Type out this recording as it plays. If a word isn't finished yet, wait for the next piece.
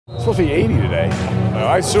It's supposed to be 80 today.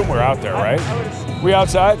 I assume we're out there, right? We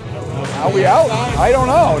outside? Are we out? I don't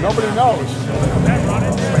know. Nobody knows.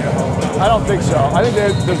 I don't think so. I think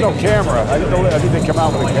there's no camera. I think they come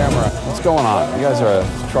out with a camera. What's going on? You guys are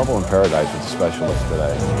trouble in paradise with the specialists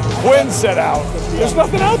today. Quinn set out. There's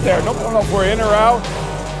nothing out there. I don't know if we're in or out.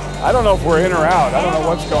 I don't know if we're in or out. I don't know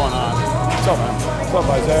what's going on. What's up, man? What's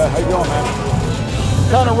up, Isaiah? How you doing,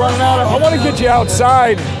 man? Kind of running out. I want to get you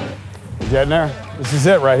outside. You getting there? This is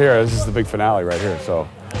it right here. This is the big finale right here. So.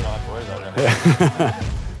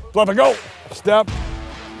 Let it go. Step.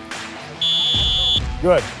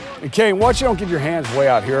 Good. And Kane, watch you don't get your hands way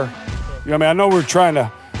out here. You know what I mean? I know we're trying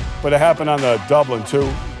to, but it happened on the Dublin too.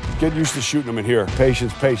 Get used to shooting them in here.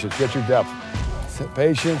 Patience, patience. Get your depth.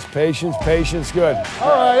 Patience, patience, patience. Good. All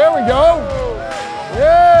right, there we go.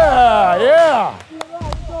 Yeah, yeah.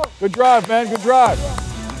 Good drive, man. Good drive.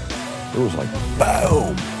 It was like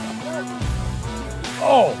boom.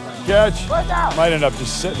 Oh, catch. Might end up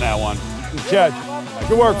just sitting that one. Good catch.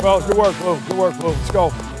 Good work, fellas. Good work, Lou. Good work, Lou. Let's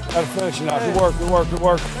go. Gotta finish it now. Good work, good work, good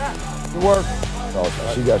work. Good work. Fellas,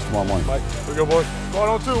 I'll see you guys tomorrow morning. Mike, here we go, boys. Going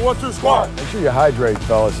on 2, 1, 2, squad. Make sure you hydrate,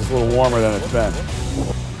 fellas. It's a little warmer than it's been.